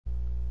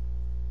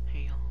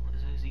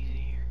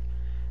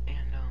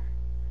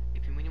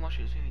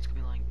watching this video, it's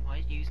gonna be like, why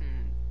are you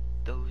using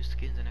those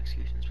skins and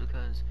executions?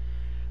 Because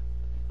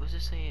let's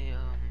just say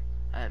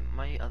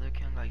my other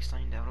account got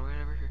signed out or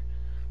whatever,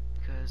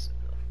 because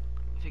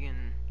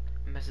freaking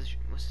message.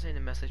 Let's just say the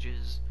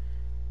messages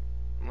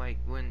like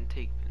when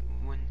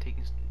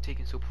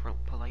taken so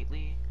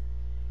politely.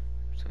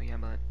 So yeah,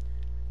 but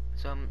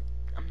so I'm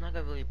not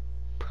gonna really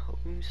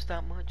post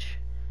that much.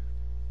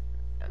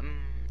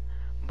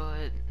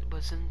 But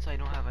since I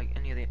don't have like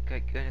any of the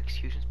good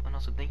executions, and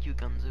also thank you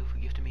Gunzo for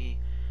gifting me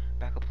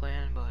backup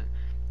plan. But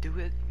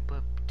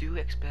do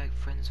expect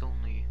friends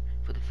only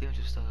for the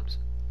 300 subs.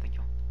 Thank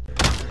you.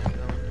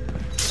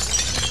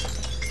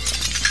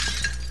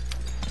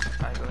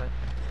 Alright, go ahead.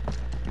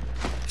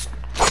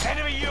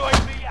 Enemy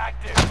UAV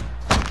active.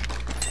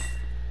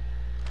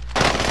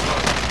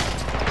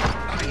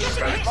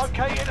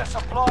 Located a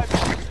supply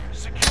box.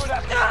 Secure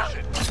that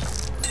position.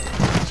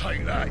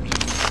 Take that, you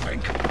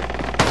wank.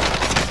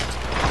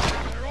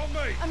 They're on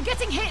me. I'm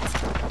getting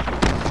hit!